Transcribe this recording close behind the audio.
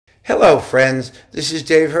Hello, friends. This is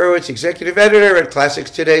Dave Hurwitz, executive editor at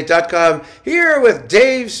ClassicsToday.com, here with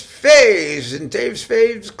Dave's Faves and Dave's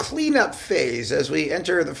Faves cleanup phase as we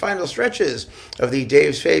enter the final stretches of the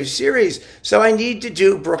Dave's Faves series. So I need to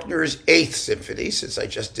do Bruckner's 8th Symphony, since I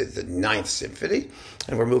just did the 9th Symphony,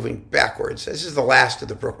 and we're moving backwards. This is the last of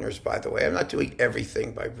the Bruckners, by the way. I'm not doing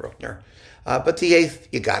everything by Bruckner, but the 8th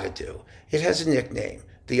you got to do. It has a nickname,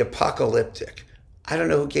 the Apocalyptic. I don't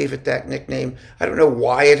know who gave it that nickname. I don't know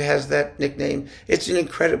why it has that nickname. It's an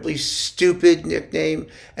incredibly stupid nickname,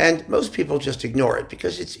 and most people just ignore it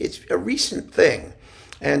because it's a recent thing,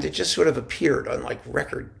 and it just sort of appeared on like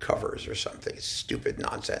record covers or something. It's stupid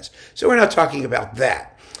nonsense. So we're not talking about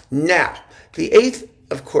that. Now, the 8th,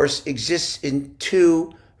 of course, exists in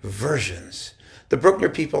two versions. The Bruckner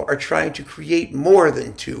people are trying to create more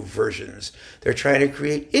than two versions. They're trying to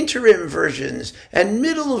create interim versions and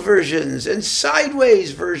middle versions and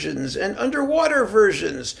sideways versions and underwater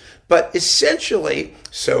versions. But essentially,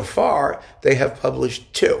 so far, they have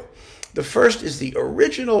published two. The first is the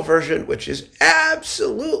original version, which is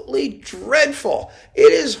absolutely dreadful.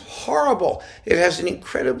 It is horrible. It has an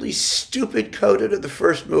incredibly stupid coda to the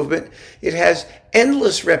first movement. It has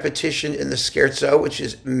endless repetition in the scherzo, which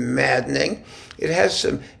is maddening. It has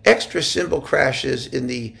some extra cymbal crashes in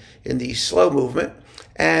the slow movement,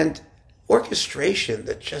 and orchestration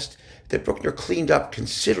that Bruckner cleaned up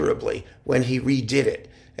considerably when he redid it,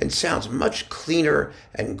 and sounds much cleaner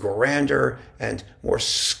and grander and more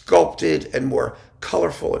sculpted and more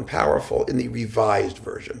colorful and powerful in the revised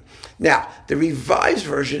version. Now, the revised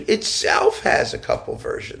version itself has a couple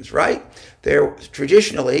versions, right?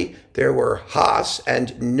 Traditionally, there were Haas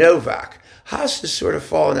and Novak. Haas has sort of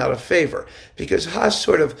fallen out of favor because Haas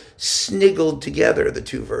sort of sniggled together the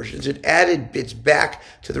two versions. It added bits back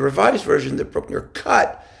to the revised version that Bruckner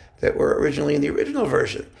cut that were originally in the original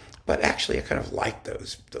version. But actually, I kind of liked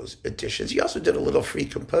those additions. He also did a little free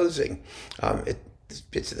composing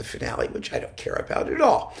bits of the finale, which I don't care about at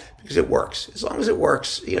all because it works. As long as it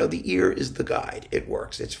works, you know, the ear is the guide. It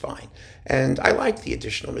works. It's fine. And I like the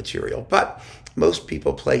additional material. But most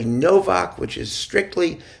people play Novak, which is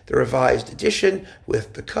strictly the revised edition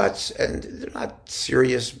with the cuts, and they're not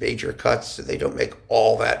serious major cuts. So they don't make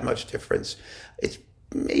all that much difference. It's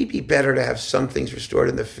maybe better to have some things restored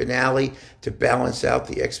in the finale to balance out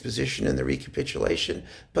the exposition and the recapitulation.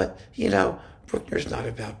 But, you know, Bruckner's not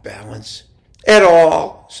about balance at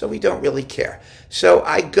all, so we don't really care. So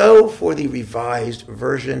I go for the revised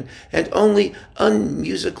version, and only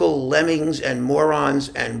unmusical lemmings and morons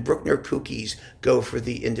and Bruckner kookies go for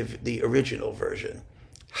the original version.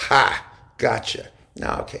 Ha! Gotcha.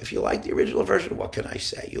 Now, okay, if you like the original version, what can I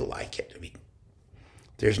say? You like it. I mean,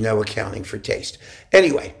 there's no accounting for taste.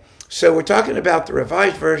 Anyway, so we're talking about the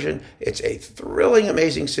revised version. It's a thrilling,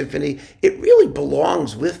 amazing symphony. It really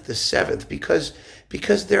belongs with the 7th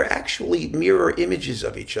because they're actually mirror images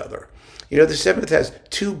of each other. You know, the 7th has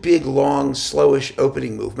two big, long, slowish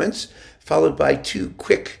opening movements, followed by two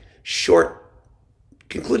quick, short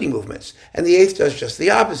concluding movements. And the 8th does just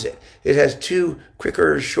the opposite. It has two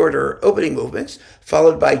quicker, shorter opening movements,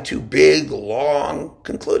 followed by two big, long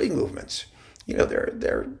concluding movements. You know,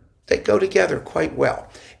 they go together quite well.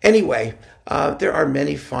 Anyway, there are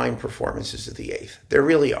many fine performances of the 8th. There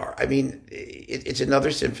really are. I mean, it's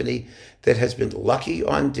another symphony that has been lucky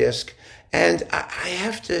on disc, and I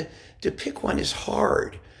have to pick one is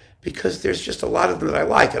hard because there's just a lot of them that I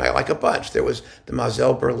like, and I like a bunch. There was the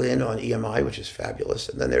Mazel Berlin on EMI, which is fabulous,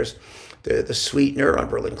 and then there's the Sweetener on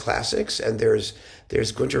Berlin Classics, and there's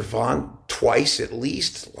Günter Von twice at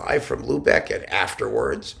least, live from Lubeck and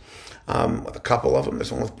afterwards. With a couple of them.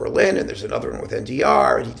 There's one with Berlin, and there's another one with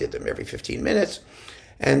NDR, and he did them every 15 minutes.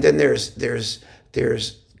 And then there's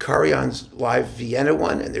Karajan's live Vienna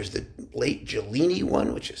one, and there's the late Giulini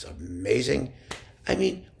one, which is amazing. I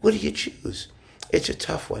mean, what do you choose? It's a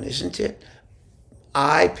tough one, isn't it?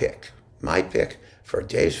 My pick for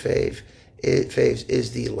Dave's Faves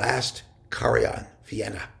is the last Karajan,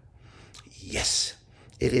 Vienna. Yes,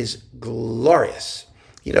 it is glorious.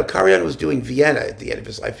 You know, Karajan was doing Vienna at the end of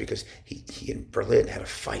his life because he and Berlin had a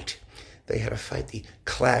fight. They had a fight, the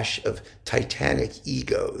clash of titanic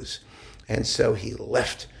egos. And so he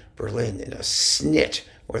left Berlin in a snit,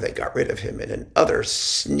 or they got rid of him in another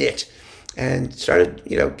snit, and started,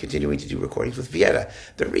 you know, continuing to do recordings with Vienna.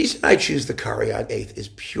 The reason I choose the Karajan 8th is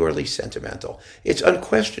purely sentimental. It's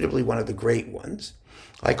unquestionably one of the great ones,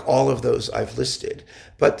 like all of those I've listed.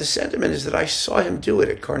 But the sentiment is that I saw him do it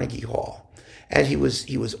at Carnegie Hall. And he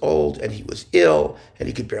was old, and he was ill, and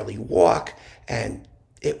he could barely walk, and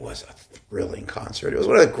it was a thrilling concert. It was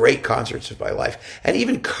one of the great concerts of my life. And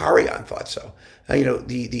even Karajan thought so.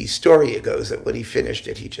 The story goes that when he finished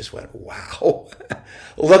it, he just went, wow,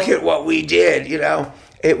 look at what we did,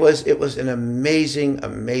 It was an amazing,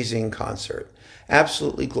 amazing concert.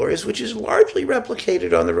 Absolutely glorious, which is largely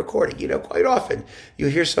replicated on the recording. Quite often you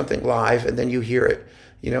hear something live and then you hear it,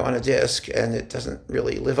 on a disc, and it doesn't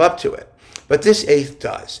really live up to it. But this eighth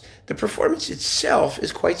does. The performance itself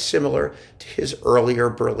is quite similar to his earlier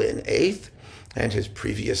Berlin eighth and his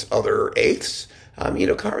previous other eighths.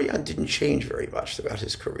 Karajan didn't change very much throughout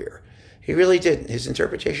his career. He really didn't. His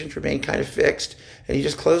interpretations remained kind of fixed, and he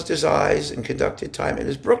just closed his eyes and conducted time. And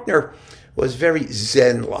his Bruckner was very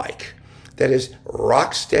Zen-like. That is,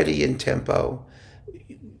 rock steady in tempo,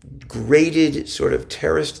 graded sort of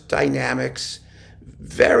terraced dynamics,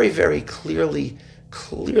 very, very clearly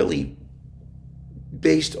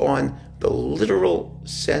based on the literal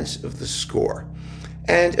sense of the score.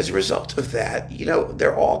 And as a result of that,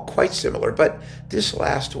 they're all quite similar. But this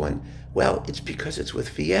last one, well, it's because it's with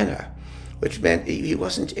Vienna, which meant he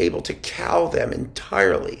wasn't able to cow them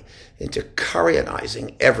entirely into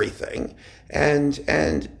Karajanizing everything. And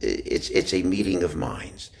it's a meeting of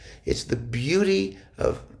minds. It's the beauty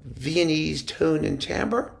of Viennese tone and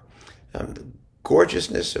timbre, the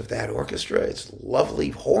gorgeousness of that orchestra, its lovely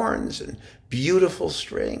horns and beautiful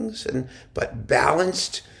strings, but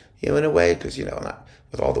balanced, in a way, because, not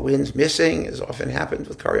with all the winds missing, as often happens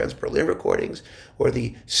with Karajan's Berlin recordings, or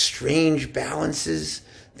the strange balances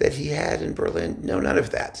that he had in Berlin. No, none of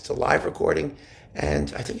that. It's a live recording,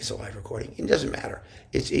 and I think it's a live recording. It doesn't matter.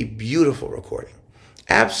 It's a beautiful recording.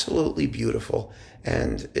 Absolutely beautiful,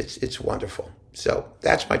 and it's wonderful. So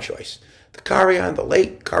that's my choice. The Karajan, the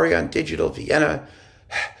late Karajan Digital Vienna,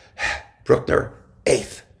 Bruckner,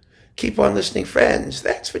 8th. Keep on listening, friends.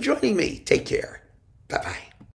 Thanks for joining me. Take care. Bye-bye.